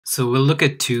So we'll look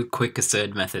at two quick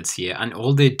assert methods here, and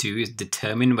all they do is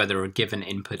determine whether a given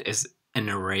input is an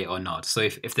array or not. So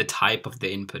if the type of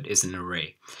the input is an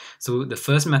array. So the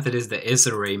first method is the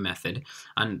isArray method,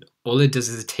 and all it does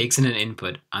is it takes in an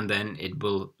input and then it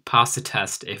will pass the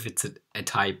test if it's a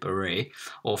type array,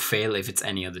 or fail if it's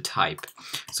any other type.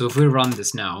 So if we run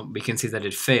this now, we can see that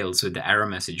it fails with the error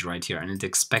message right here, and it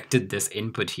expected this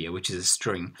input here, which is a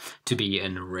string, to be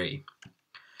an array.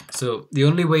 So the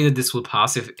only way that this will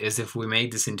pass is if we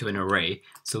make this into an array.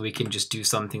 So we can just do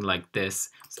something like this,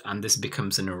 and this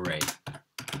becomes an array.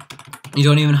 You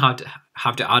don't even have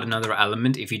to add another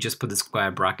element. If you just put the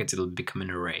square brackets, it'll become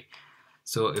an array.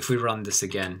 So if we run this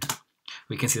again,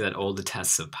 we can see that all the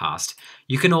tests have passed.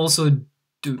 You can also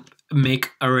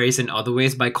make arrays in other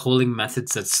ways by calling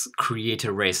methods that create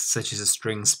arrays, such as a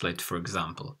string split, for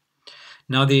example.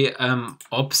 Now the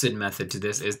opposite method to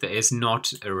this is the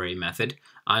isNotArray method,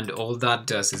 and all that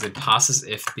does is it passes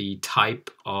if the type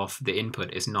of the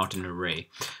input is not an array.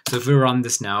 So if we run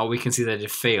this now, we can see that it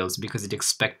fails because it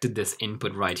expected this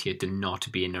input right here to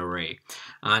not be an array.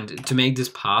 And to make this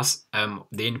pass,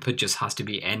 the input just has to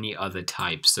be any other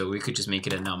type. So we could just make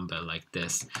it a number like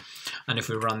this. And if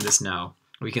we run this now,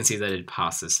 we can see that it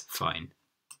passes fine.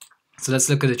 So let's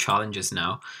look at the challenges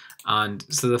now. And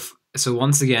so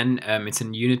once again, it's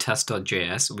in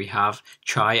unit-test.js. We have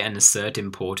try and assert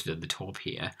imported at the top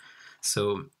here.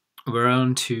 So we're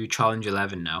on to challenge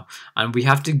 11 now, and we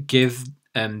have to give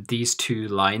these two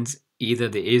lines either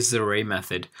the isArray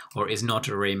method or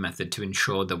isNotArray method to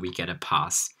ensure that we get a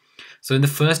pass. So in the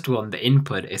first one, the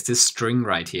input is this string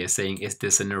right here saying, is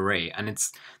this an array? And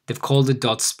they've called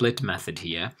the .split method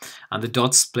here. And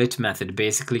the .split method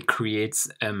basically creates,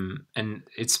 and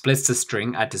it splits the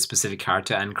string at a specific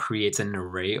character and creates an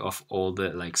array of all the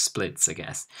like splits, I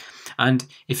guess. And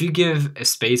if you give a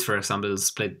space, for example, it'll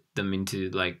split them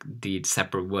into like the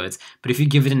separate words. But if you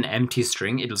give it an empty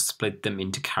string, it'll split them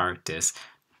into characters.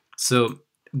 So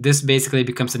this basically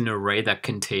becomes an array that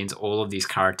contains all of these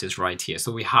characters right here.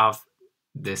 So we have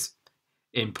this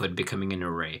input becoming an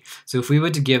array. So if we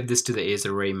were to give this to the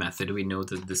isArray method, we know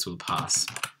that this will pass.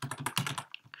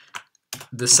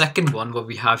 The second one, what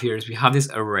we have here is we have this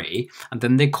array, and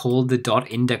then they call the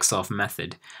 .indexOf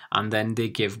method, and then they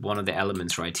give one of the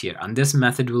elements right here. And this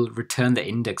method will return the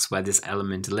index where this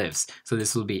element lives. So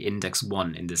this will be index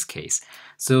 1 in this case.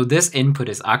 So this input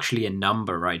is actually a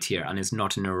number right here, and it's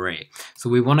not an array. So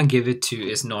we want to give it to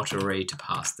isNotArray to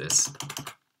pass this.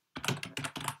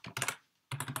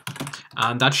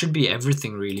 And that should be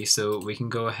everything really. So we can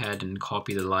go ahead and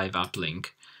copy the live app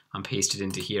link and paste it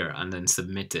into here and then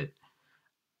submit it.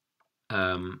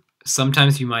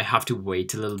 Sometimes you might have to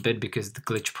wait a little bit because the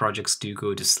glitch projects do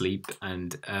go to sleep,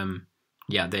 and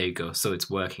yeah, there you go. So it's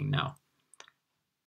working now.